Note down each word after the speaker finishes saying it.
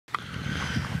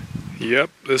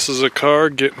Yep, this is a car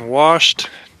getting washed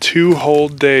 2 whole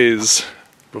days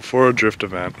before a drift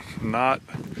event, not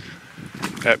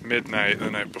at midnight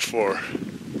the night before.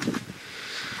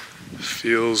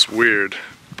 Feels weird,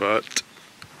 but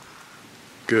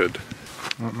good.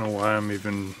 I don't know why I'm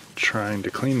even trying to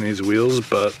clean these wheels,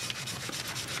 but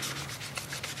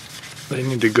they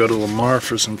need to go to Lamar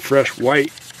for some fresh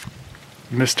white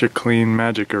Mr. Clean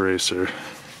Magic Eraser.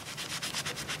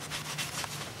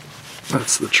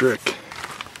 That's the trick.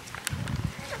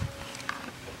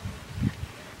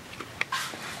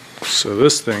 So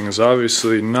this thing is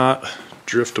obviously not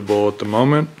driftable at the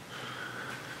moment.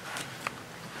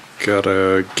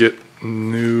 Gotta get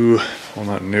new, well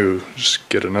not new, just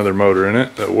get another motor in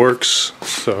it that works.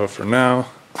 So for now,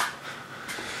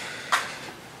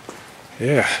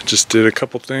 yeah, just did a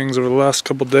couple things over the last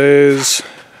couple days.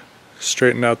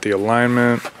 Straightened out the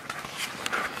alignment.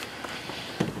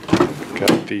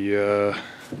 Got the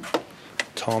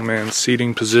tall man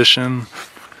seating position.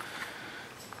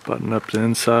 Button up the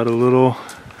inside a little.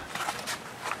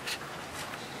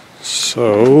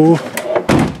 So,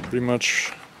 pretty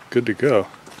much good to go.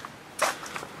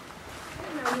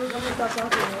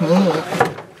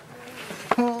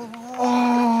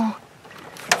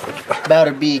 About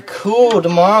to be cool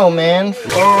tomorrow, man.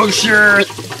 Oh, sure.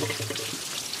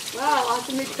 Wow,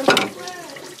 awesome.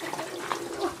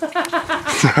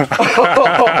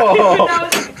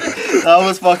 That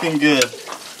was fucking good.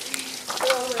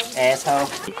 Asshole.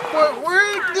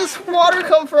 Where did this water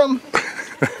come from?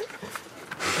 Oh,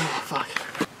 fuck.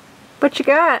 What you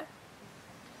got?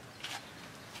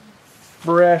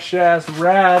 Fresh ass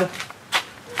rad.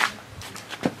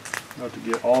 About to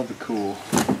get all the cool.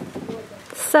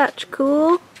 Such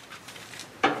cool.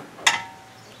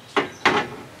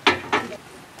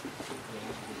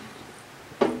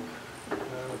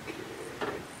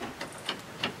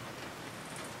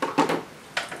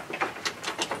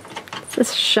 It's the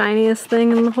shiniest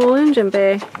thing in the whole engine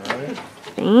bay. Right.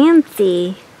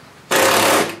 Fancy.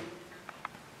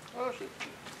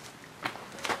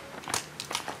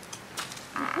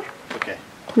 Okay.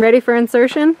 Ready for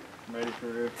insertion? I'm ready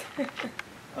for it.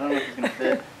 I don't know if it's gonna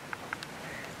fit.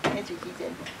 That's what he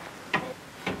said.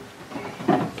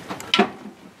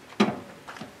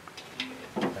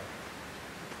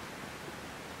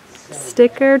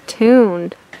 Sticker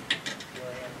tuned.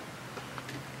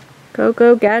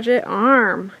 Go gadget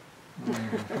arm. Dude,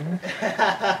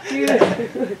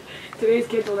 today's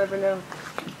kids will never know.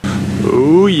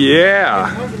 Ooh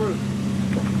yeah!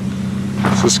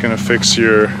 Is this gonna fix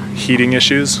your heating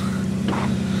issues?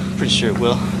 Pretty sure it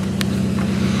will.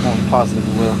 I'm positive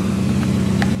it will.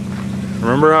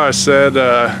 Remember how I said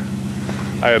I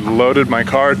had loaded my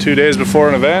car 2 days before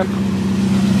an event?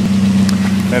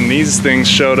 And these things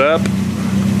showed up.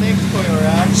 Thanks,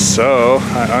 Koyo. So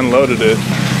I unloaded it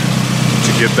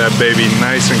to get that baby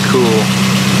nice and cool.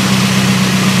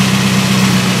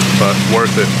 But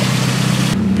worth it.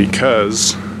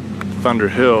 Because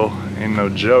Thunderhill ain't no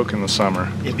joke in the summer.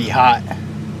 It'd be hot.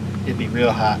 It'd be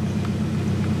real hot.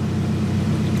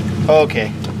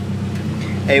 Okay.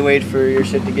 Hey, wait for your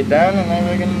shit to get done and then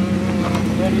we're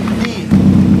ready to eat.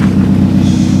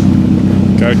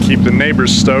 Gotta keep the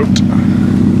neighbors stoked.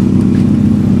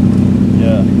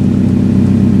 Yeah.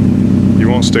 You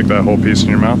won't stick that whole piece in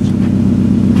your mouth?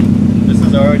 This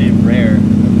is already rare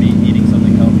of me eating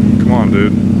something healthy. Come on,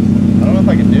 dude. I don't know if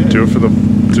I can do it. Do it for the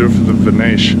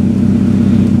Vanish.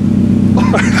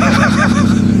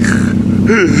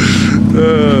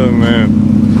 Oh man.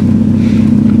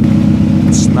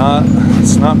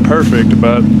 It's not perfect,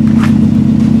 but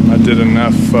I did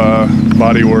enough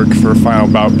body work for final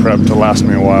bout prep to last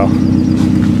me a while.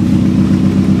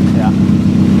 Yeah.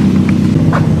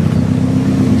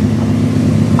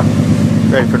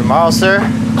 Ready for tomorrow, sir? I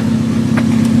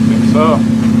think so.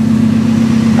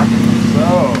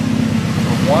 So,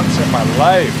 for once in my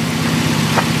life.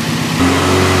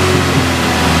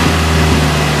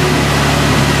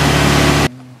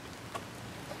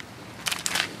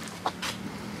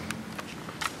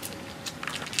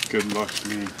 Good luck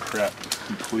being prep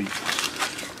complete.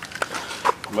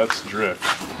 Let's drift.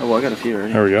 Oh, well, I got a few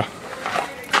already. There we go.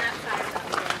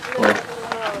 Well,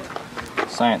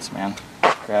 science, man.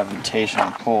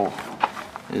 Gravitational pull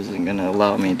isn't gonna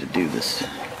allow me to do this.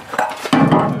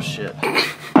 Oh shit.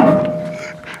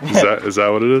 Is that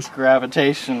what it is?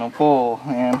 Gravitational pull,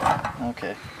 man.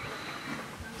 Okay.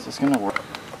 Is this gonna work?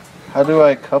 How do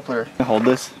I coupler? Hold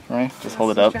this, right? Just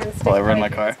hold it up while I run my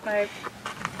car.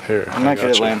 Here, I'm not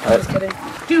good at laying pipe.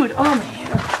 Dude, oh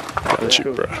man. Got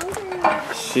you, bro.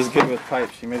 She's good with pipe.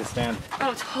 She made it stand.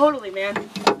 Oh, totally, man.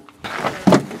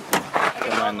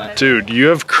 Don't mind that. Dude, you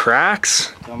have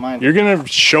cracks? Don't mind. You're gonna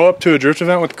show up to a drift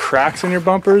event with cracks in your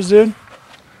bumpers, dude?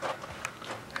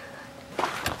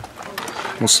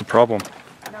 What's the problem?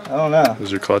 I don't know.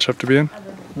 Does your clutch have to be in?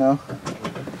 No.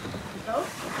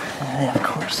 Yeah, of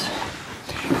course.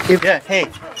 Yeah, hey.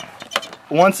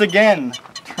 Once again,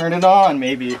 turn it on,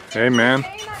 maybe. Hey, man.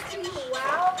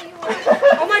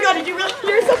 Oh my god, did you really?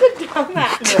 You're such a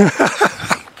dumbass.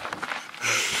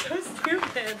 So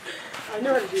stupid. I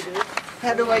know how to do this.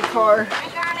 How do I car? I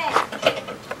got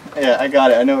it. Yeah, I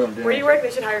got it. I know what I'm doing. Where do you work? They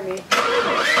should hire me.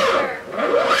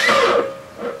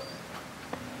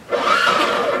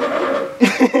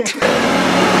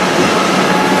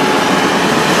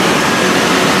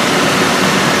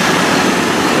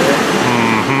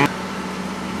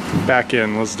 Back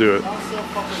in, let's do it. I'm so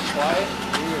fucking quiet.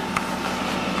 Weird.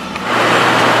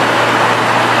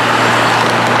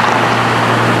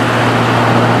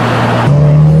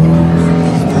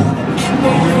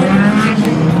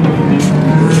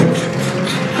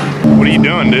 What are you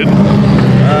doing, dude?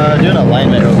 Doing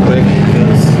alignment real quick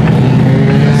because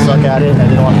I suck at it. I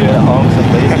didn't want to do it at home because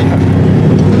I'm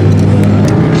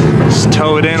lazy. Just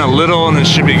toe it in a little and it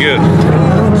should be good.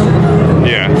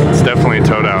 Yeah, it's definitely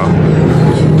towed out.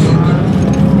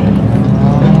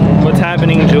 What's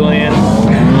happening, Julian?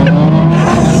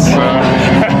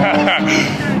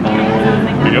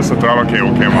 I guess the throttle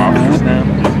cable came off.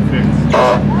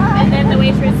 And then the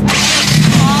waitress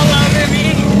all over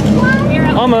me.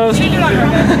 Almost.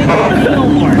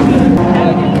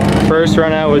 First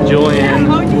run out with Julian,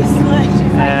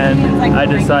 and I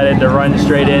decided to run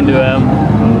straight into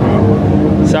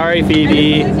him. Sorry,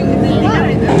 Phoebe.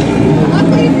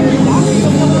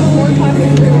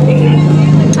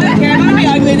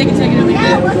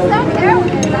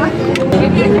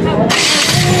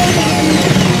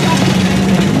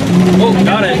 Oh,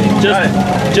 got it.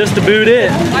 Just to boot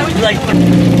it.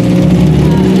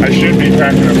 I should be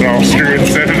packing a ball screw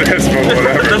instead of this, but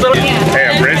whatever. Hey,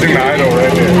 I'm raising the idle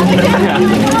right here.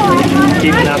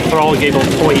 Keeping that throttle cable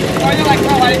tight.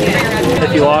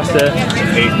 If you lost it.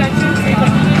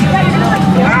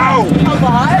 Ow!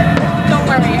 Don't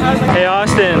worry. Hey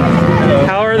Austin,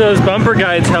 how are those bumper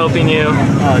guides helping you?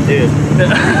 Oh, dude.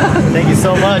 Thank you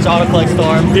so much, Autoflex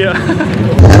Storm. Yeah.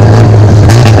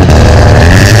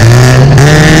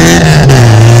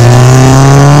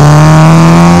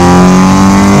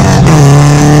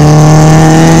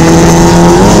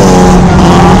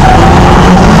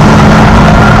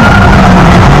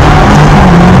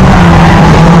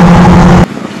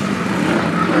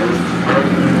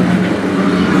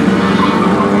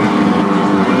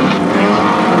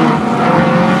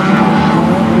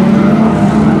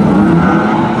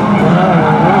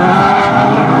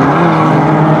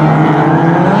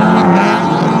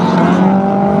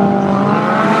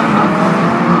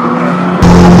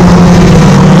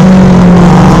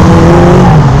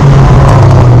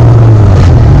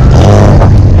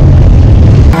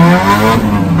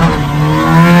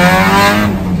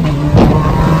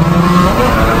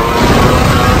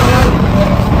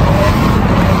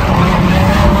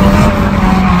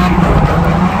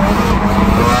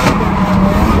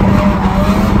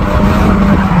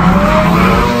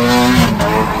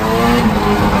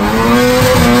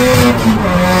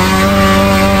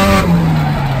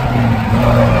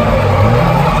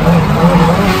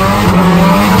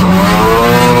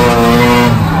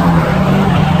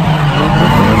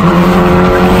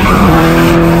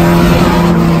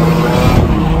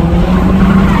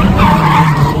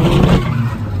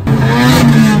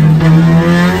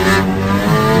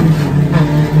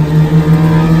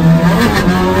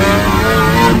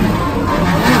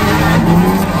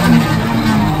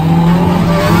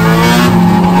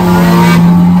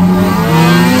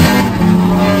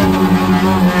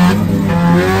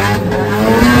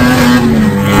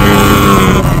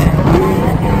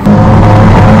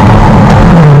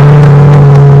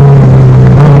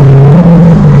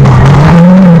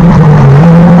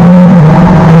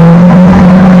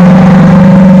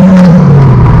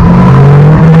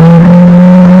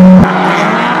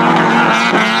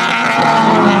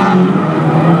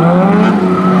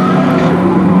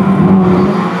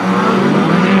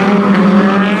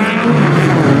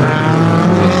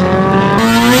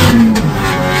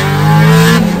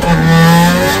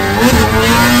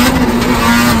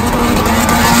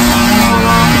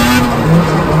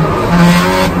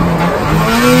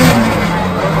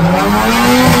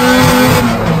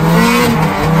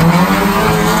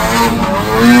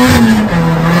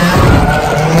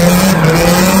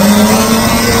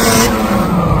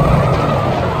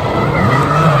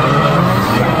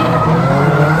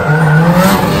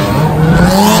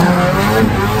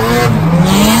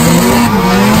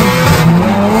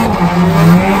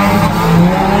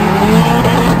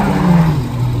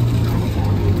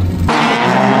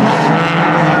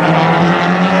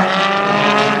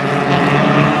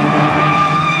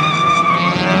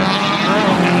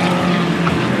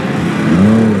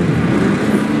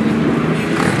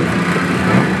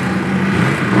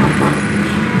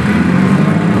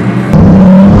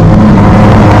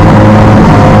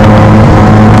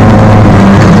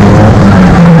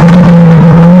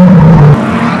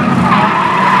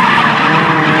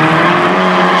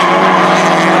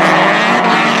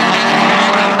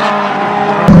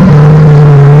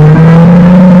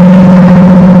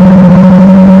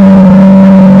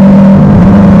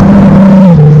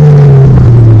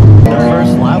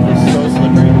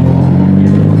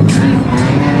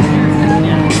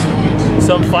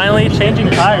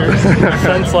 changing tires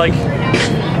since like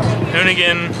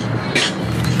Hoonigan,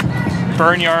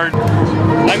 Burnyard.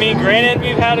 I mean, granted,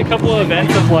 we've had a couple of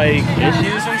events of like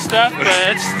issues and stuff, but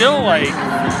it's still like,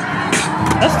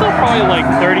 that's still probably like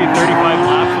 30, 35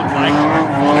 laps with my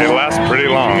car. They last pretty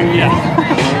long. Yeah.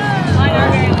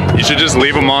 You should just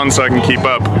leave them on so I can keep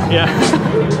up. Yeah.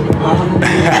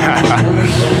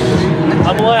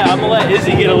 I'm gonna let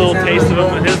Izzy get a little taste of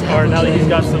it with his car now that he's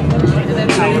got some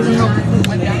powers.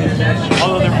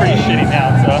 Although they're pretty shitty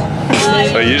now, so.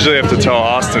 So I usually have to tell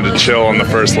Austin to chill on the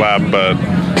first lap, but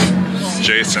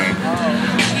Jason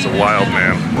is a wild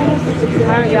man.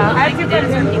 Yeah, I have two friends.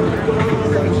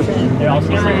 They also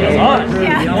say it's on.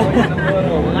 Yeah.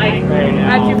 I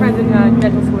have two friends in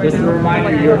dental school. Just a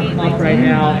reminder, you're up right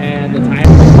now, and the time.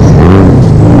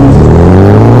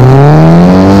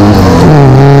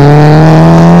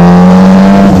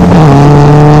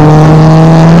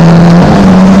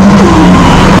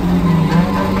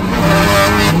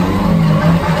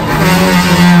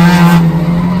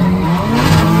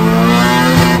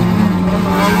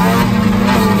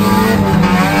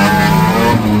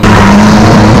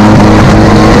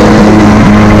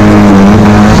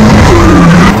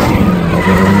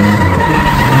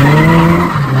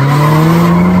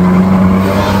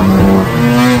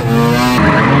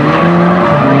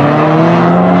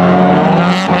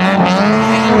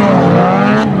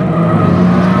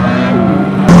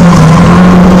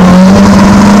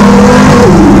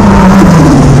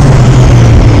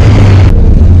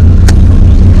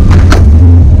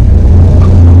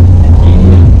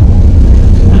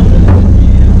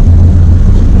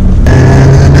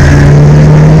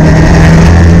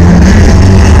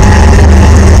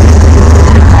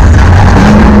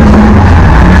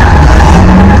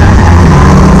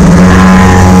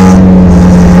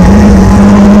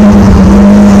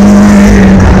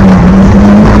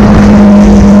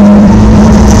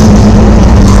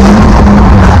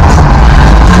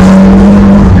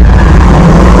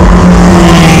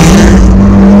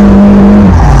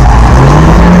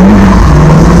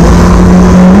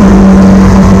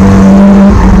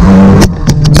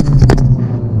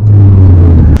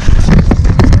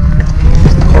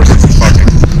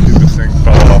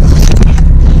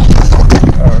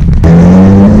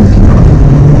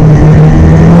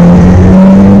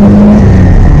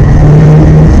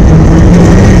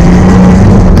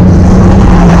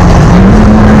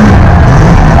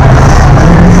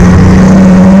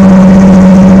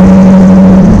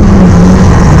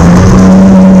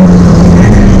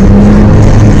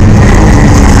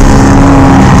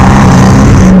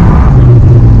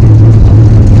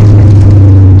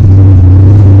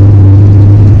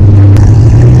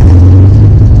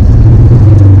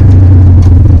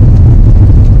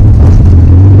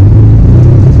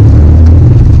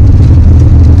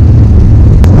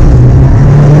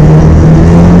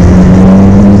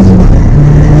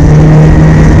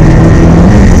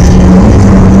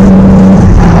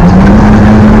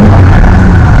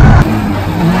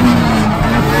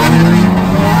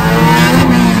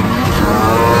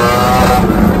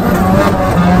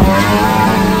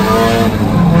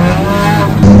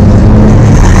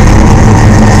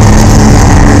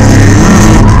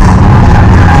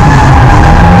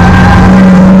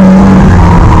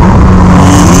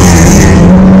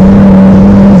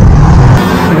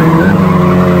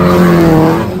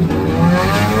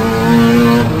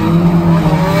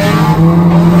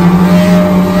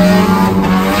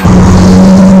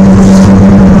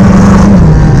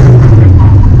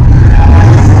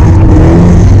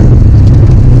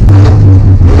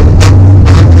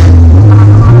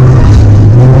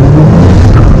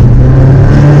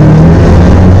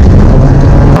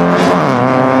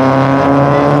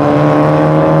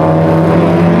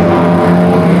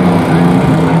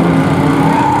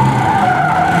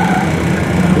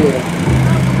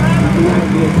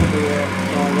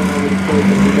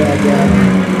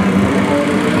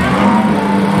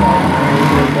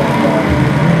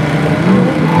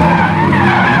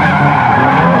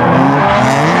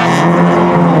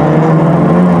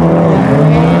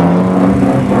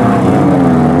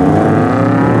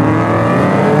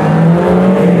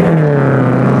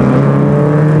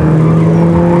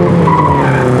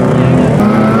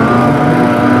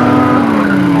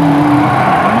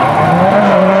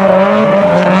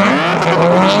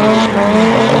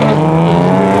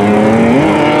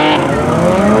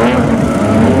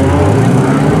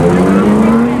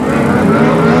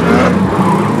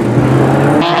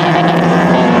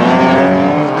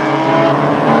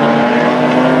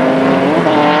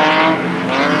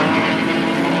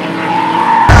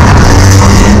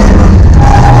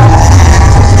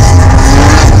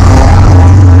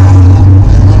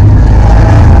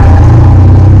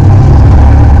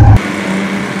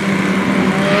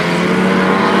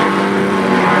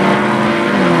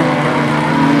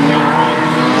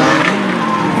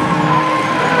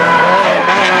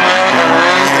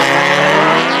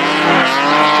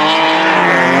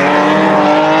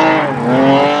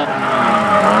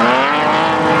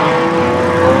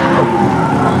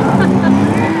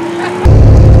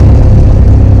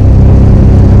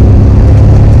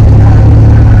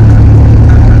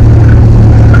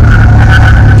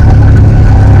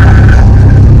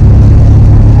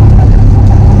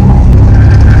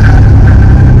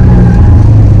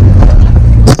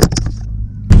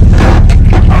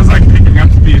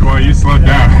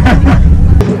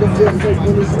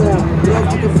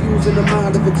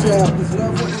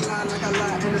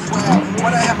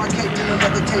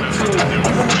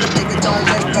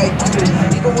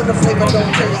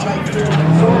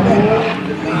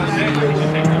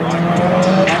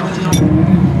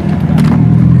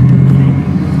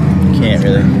 Can't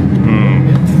really.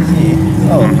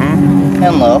 Oh,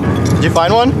 and low. Did you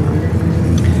find one?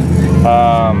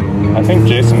 I think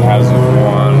Jason has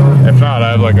one. If not,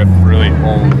 I have like a really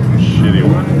old, shitty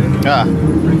one. Ah.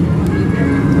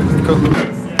 Cool.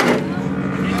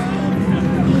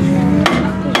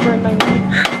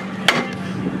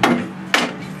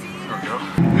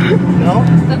 No?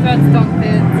 The threads don't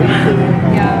fit.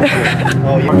 Yeah.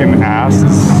 Oh, yeah. Fucking ass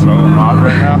is so hot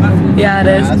right now. Yeah, it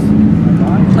is.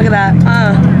 Look at that.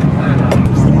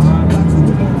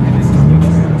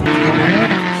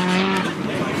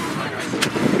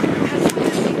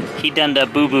 He done the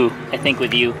boo-boo, I think,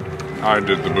 with you. I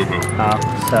did the boo-boo. Oh,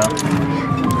 so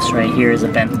this right here is a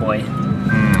bent boy.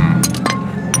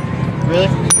 Really?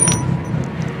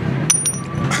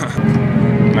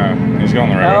 No, he's going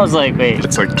the right way. I was like, wait.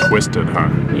 It's like twisted, huh?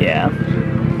 Yeah.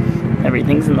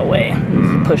 Everything's in the way.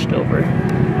 It's pushed over. I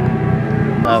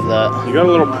have that. You got a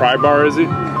little pry bar, is he? No,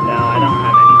 I don't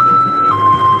have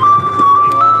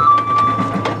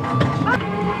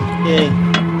any. Yay.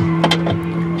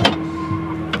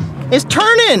 It's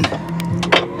turning!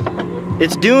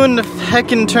 It's doing the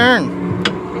heckin' turn.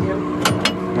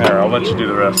 There, I'll let you do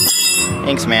the rest.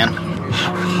 Thanks, man.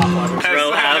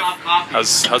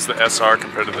 How's the SR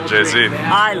compared to the JZ?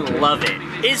 I love it.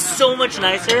 It's so much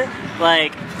nicer.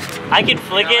 Like, I can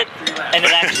flick it and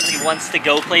it actually wants to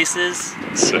go places.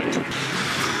 Sick.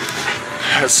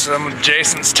 Has some of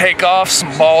Jason's takeoffs,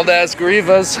 some bald ass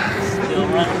Greevas. Still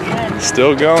running again.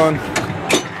 Still going.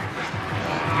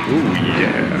 Ooh,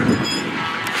 yeah.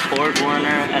 Ford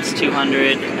Warner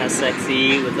S200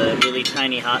 SXE with a really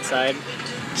tiny hot side.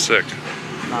 Sick.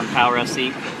 On Power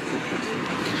FC.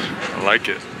 I like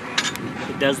it.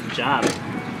 It does the job.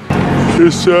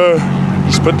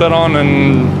 Just put that on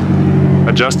and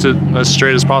adjust it as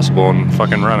straight as possible and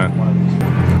fucking run it.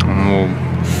 And we'll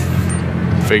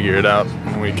figure it out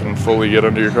when we can fully get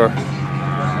under your car.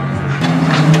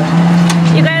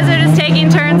 You guys are just taking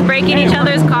turns breaking each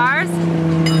other's cars?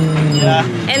 Yeah.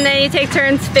 And then you take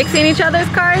turns fixing each other's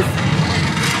cars?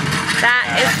 That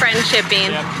is friendshipping.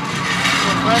 Yep.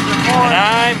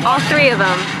 All three of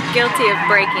them guilty of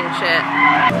breaking shit.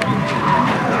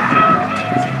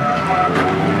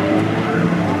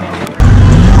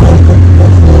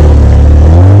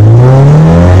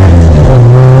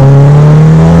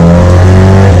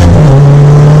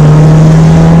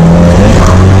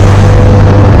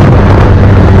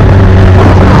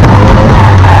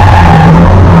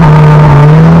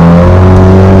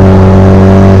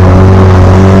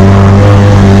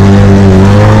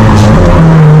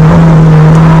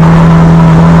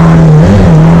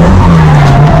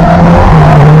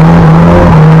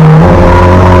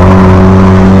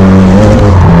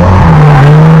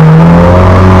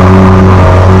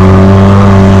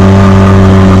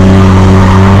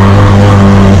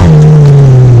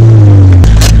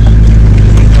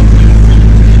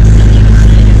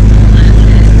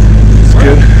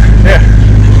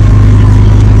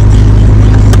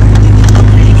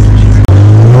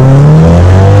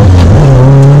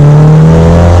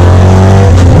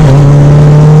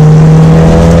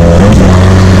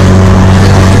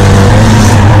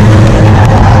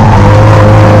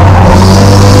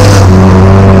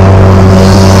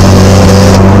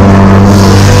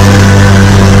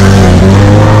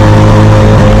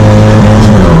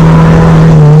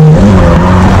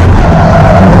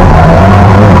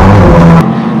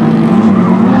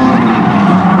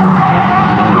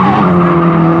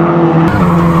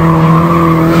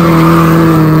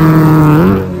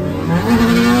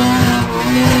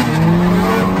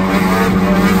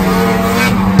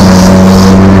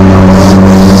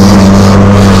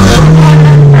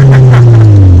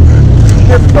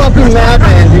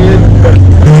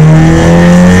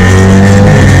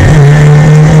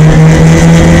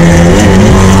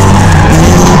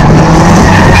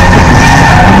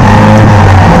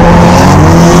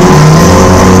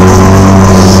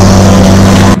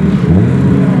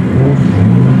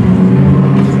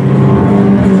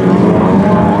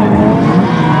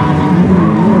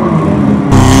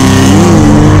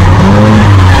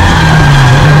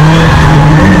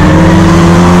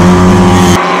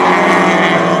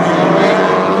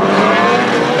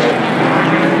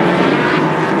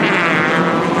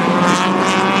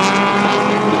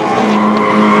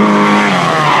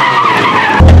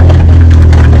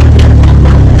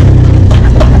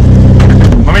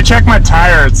 Check my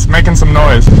tire, it's making some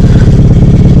noise.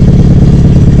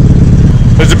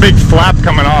 There's a big flap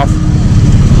coming off.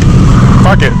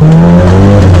 Fuck it.